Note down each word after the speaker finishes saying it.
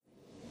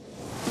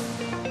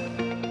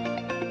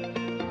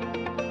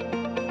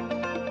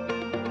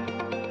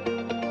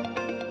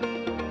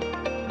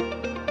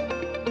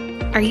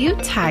Are you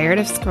tired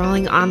of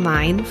scrolling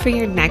online for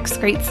your next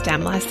great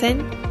STEM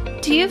lesson?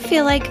 Do you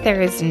feel like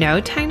there is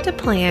no time to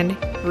plan,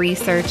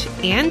 research,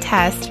 and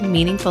test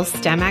meaningful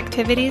STEM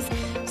activities,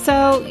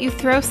 so you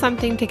throw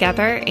something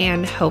together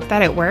and hope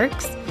that it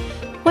works?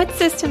 What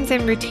systems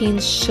and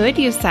routines should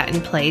you set in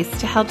place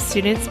to help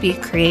students be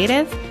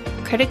creative,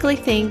 critically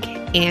think,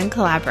 and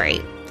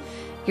collaborate?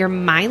 Your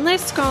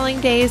mindless scrolling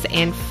days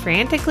and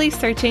frantically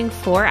searching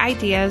for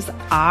ideas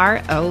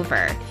are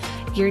over.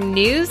 Your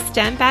new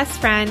STEM best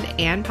friend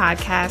and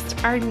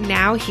podcast are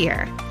now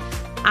here.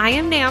 I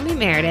am Naomi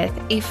Meredith,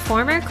 a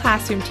former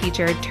classroom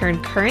teacher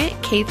turned current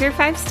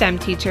K-5 STEM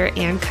teacher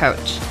and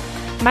coach.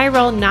 My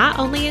role not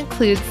only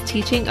includes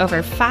teaching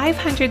over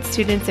 500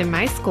 students in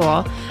my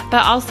school,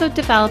 but also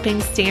developing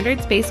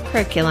standards-based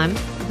curriculum,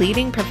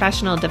 leading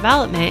professional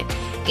development,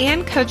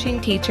 and coaching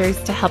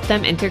teachers to help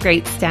them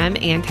integrate STEM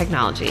and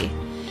technology.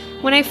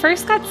 When I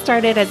first got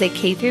started as a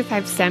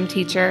K-5 STEM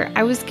teacher,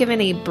 I was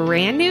given a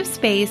brand new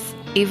space,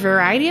 a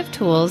variety of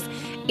tools,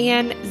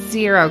 and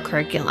zero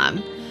curriculum.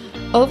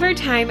 Over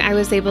time, I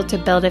was able to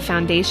build a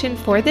foundation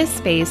for this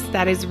space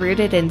that is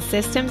rooted in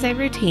systems and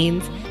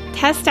routines,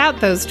 test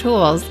out those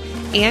tools,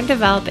 and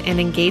develop an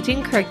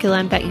engaging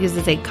curriculum that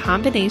uses a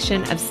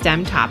combination of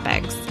STEM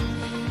topics.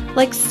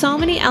 Like so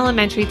many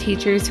elementary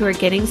teachers who are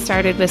getting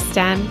started with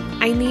STEM,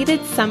 I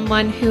needed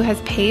someone who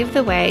has paved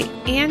the way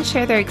and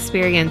share their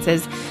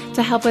experiences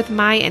to help with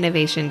my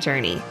innovation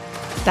journey.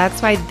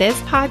 That's why this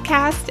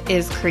podcast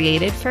is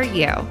created for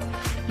you.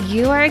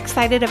 You are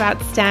excited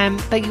about STEM,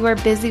 but you are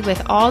busy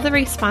with all the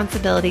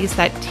responsibilities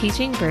that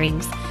teaching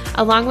brings,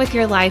 along with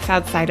your life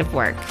outside of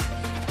work.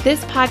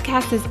 This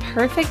podcast is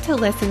perfect to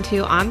listen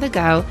to on the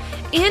go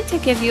and to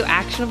give you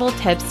actionable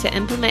tips to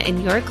implement in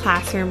your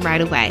classroom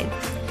right away.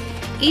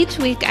 Each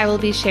week, I will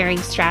be sharing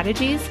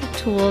strategies,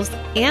 tools,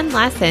 and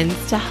lessons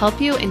to help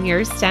you in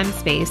your STEM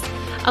space,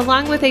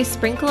 along with a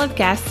sprinkle of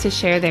guests to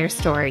share their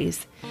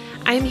stories.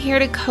 I'm here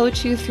to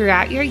coach you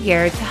throughout your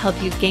year to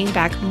help you gain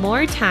back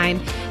more time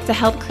to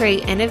help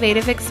create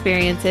innovative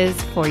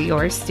experiences for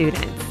your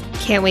students.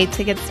 Can't wait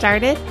to get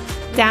started?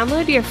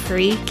 Download your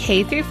free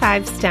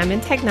K-5 STEM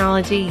and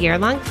Technology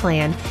year-long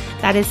plan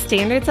that is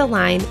standards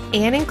aligned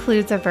and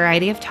includes a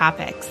variety of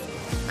topics.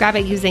 Grab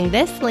it using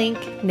this link,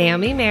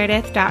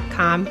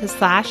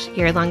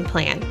 naomimeredith.com/yearlong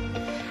plan.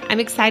 I'm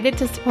excited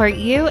to support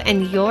you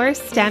and your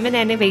STEM and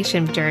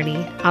innovation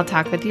journey. I'll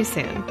talk with you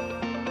soon.